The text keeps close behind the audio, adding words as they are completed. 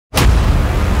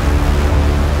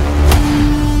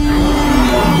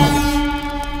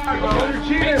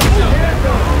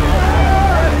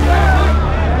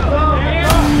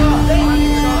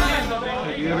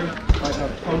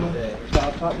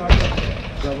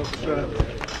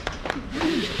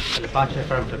Apache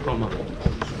from Tacoma.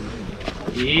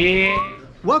 Yeah.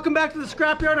 Welcome back to the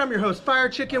Scrapyard. I'm your host,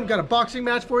 Firechicken. We've got a boxing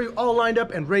match for you, all lined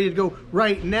up and ready to go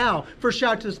right now. First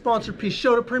shout out to the sponsor,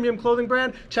 Peixotto premium clothing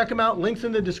brand. Check them out. Links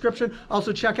in the description.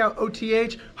 Also check out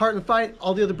OTH, Heart and Fight,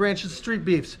 all the other branches of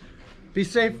Streetbeefs. Be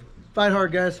safe. Fight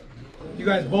hard, guys. You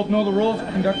guys both know the rules.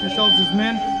 Conduct yourselves as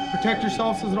men. Protect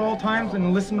yourselves at all times,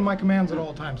 and listen to my commands at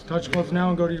all times. Touch gloves now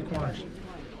and go to your corners.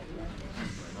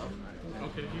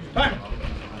 Time.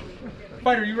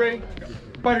 Fighter, you ready?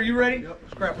 Fighter, you ready? Yep.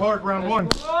 Scrap hard, round one.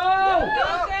 Whoa!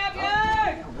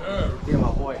 Yeah,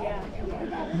 my boy.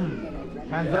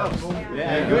 Hands up.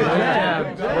 Yeah, good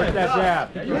jab. Work that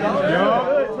jab.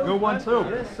 Yo, good one too.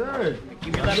 Yes, sir.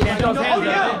 Keep your left hand up. Hands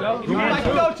up. You like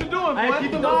you know what you're doing, boy.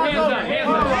 Keep those hands up. Hands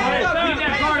up. Keep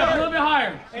that guard up a little bit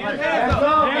higher. Hands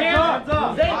up. Hands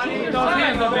up. Keep those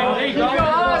hands up, baby. There you go. Keep your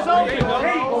eyes open. There you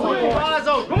go. Keep your eyes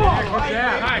open. Come on. Good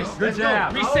jab. Nice. Good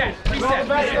jab. Reset. Reset.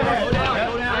 Go down.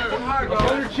 Go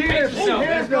your cheers. Hands up.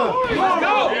 Let's go.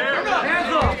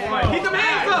 Hands up. Keep them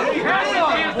hands up.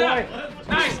 Hands up.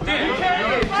 Nice, Dick.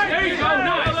 There you go.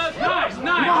 Nice. Nice.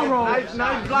 Nice.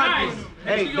 Nice blocking.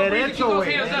 Hey, derecho,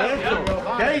 way.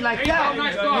 Okay, like that.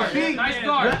 Nice guard. Nice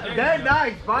guard. That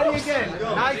nice. Body again.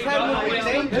 Nice head movement.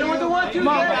 Same Hit him with the 1-2. Come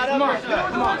on, come on.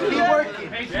 Come on. Keep working.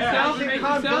 Make yourself. Make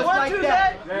yourself. Just like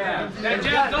that. That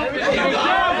jab, don't finish that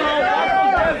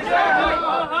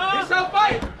jab. It's a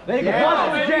fight. There you go.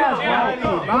 Watch the jab,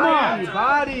 bro. Come on.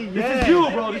 Body. This is you,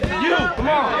 bro. This is you. Come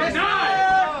on. Nice.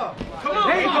 Come on.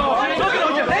 There you go. Look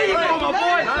at him. There you go, my boy.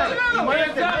 Hands up.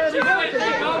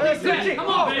 Reset. Come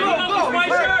on. Go. Right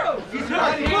here. He's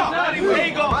ready. There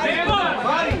you go. Hands up.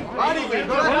 Body. Body.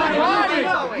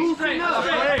 Straight. Straight.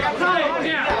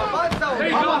 Yeah. There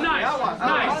you go. Nice.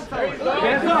 Nice.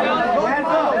 Hands up. Hands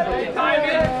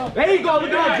up. There you go. Look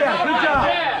at that jab. Good job.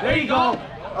 There you go.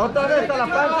 Otra vez a la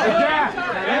panza. Jab.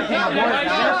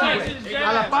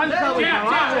 A la panza.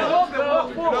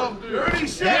 Dirty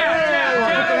shit. Put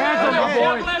your hands on my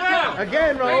boy.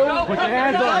 Again, Raul. Put your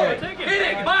hands on it. Hit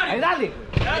it. Body.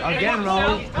 Again,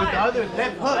 Raul. With the other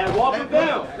left hook. Walk him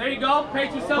down. There you go.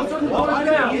 Pace yourself to the floor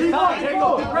down. There you go. There you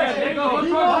go.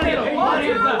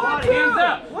 Hands up. Hands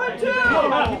up. 1, 2. Keep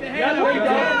the hands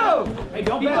up. Hey,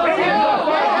 don't back. Hands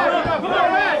up. Come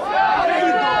on, Rex. There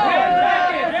you go. Hands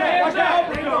back in. Hands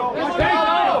up. There you go.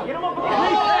 Get him up.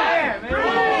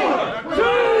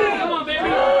 Come on, baby.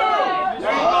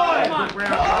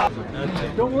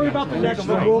 Don't worry about the next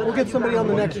one. We'll get somebody on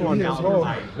the next one.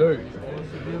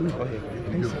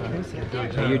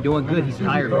 You're doing good. He's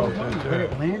tired, bro.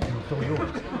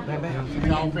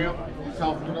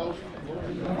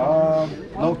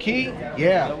 Low key?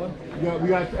 Yeah. We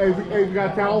got a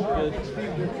towel.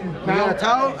 You got a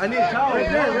towel? I need a towel. Right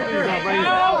there.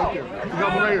 We got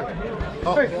one right here.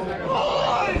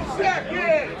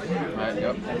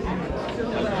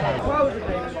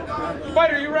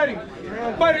 Fighter, you ready?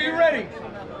 Fighter, you ready?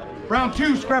 Round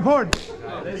 2, scrap hard.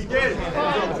 Let's get it.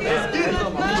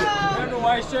 Remember,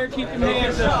 white shirt, keep your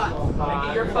hands up. Make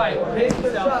it your fight. Pace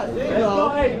yourself. There you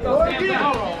go. Hands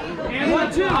up. Hands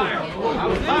 1, 2.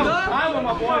 I'm on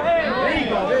my boy. There you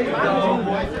go. There you go.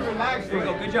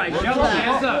 Good job.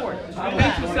 Hands up.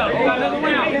 Pace yourself. You got another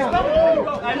round.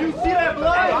 And you see that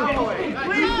blood?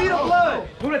 Please see the blood.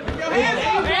 Hands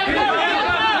up.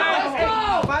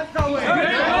 Let's go.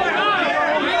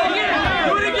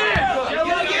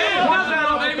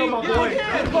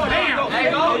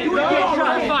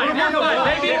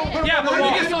 Yeah, but when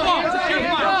you get so long, hands up,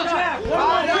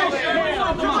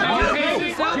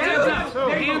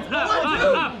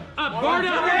 guard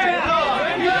up.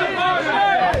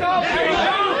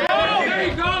 There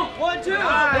you go. 1, 2.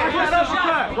 Hands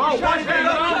up. You see the baby.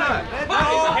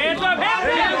 Hands up.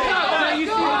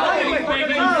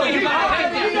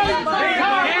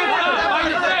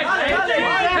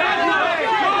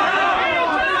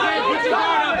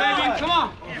 Come on.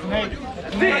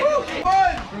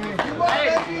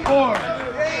 4.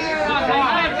 Come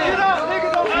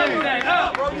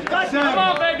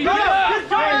on, baby. Get up.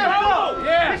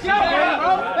 Yeah. Come on, baby.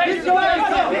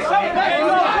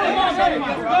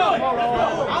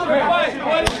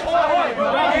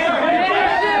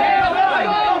 Go.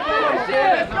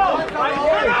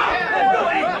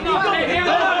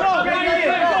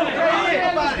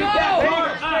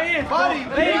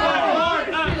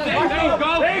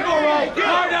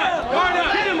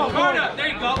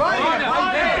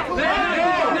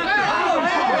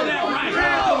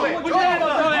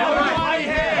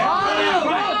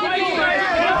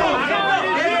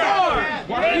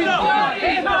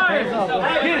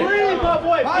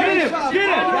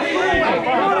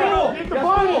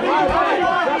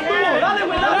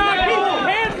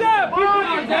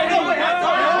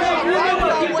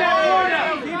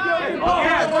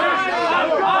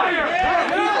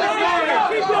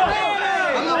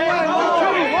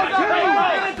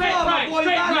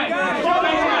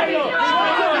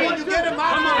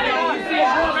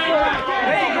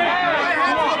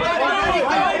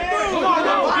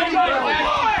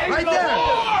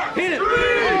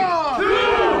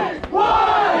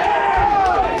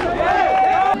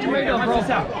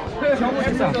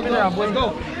 sound. Good job, boy.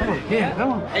 Go. Yeah, come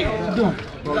on. Hey, what you doing?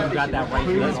 Bro, you got that right.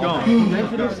 Let's go. Ready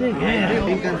for this shit? Yeah.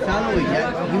 You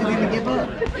didn't give up.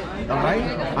 Alright?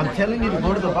 I'm telling you to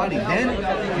go to the body. Then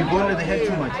you're going to the head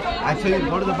too much. I tell you to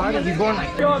go to the body, he's going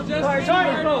like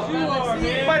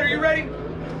Fighter, you ready?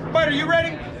 Fighter, you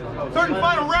ready? Third and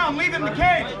final round, leave him in the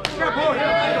cage. Strap on.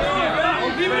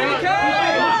 Leave him in the cage.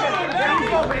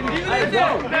 Hands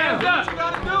up. Hands up.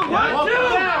 Walk him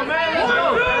down, man.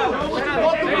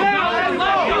 Walk him down.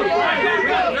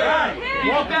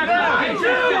 Walk back down. It's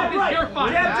your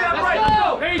fight. Let's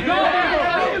go. There you go.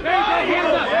 Hands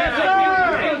up. Hands up.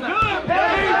 Hands up.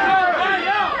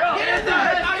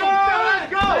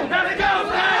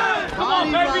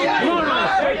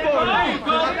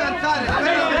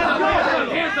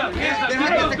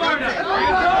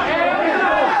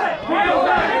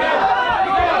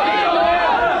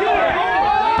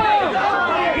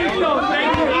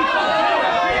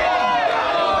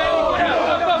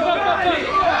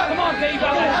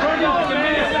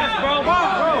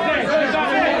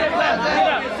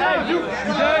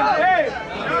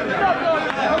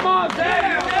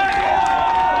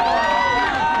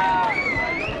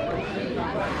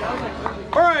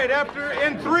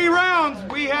 In 3 rounds,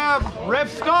 we have ref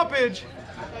stoppage.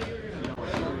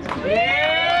 Yeah!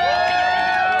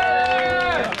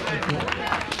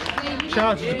 Shout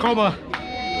out to Tacoma.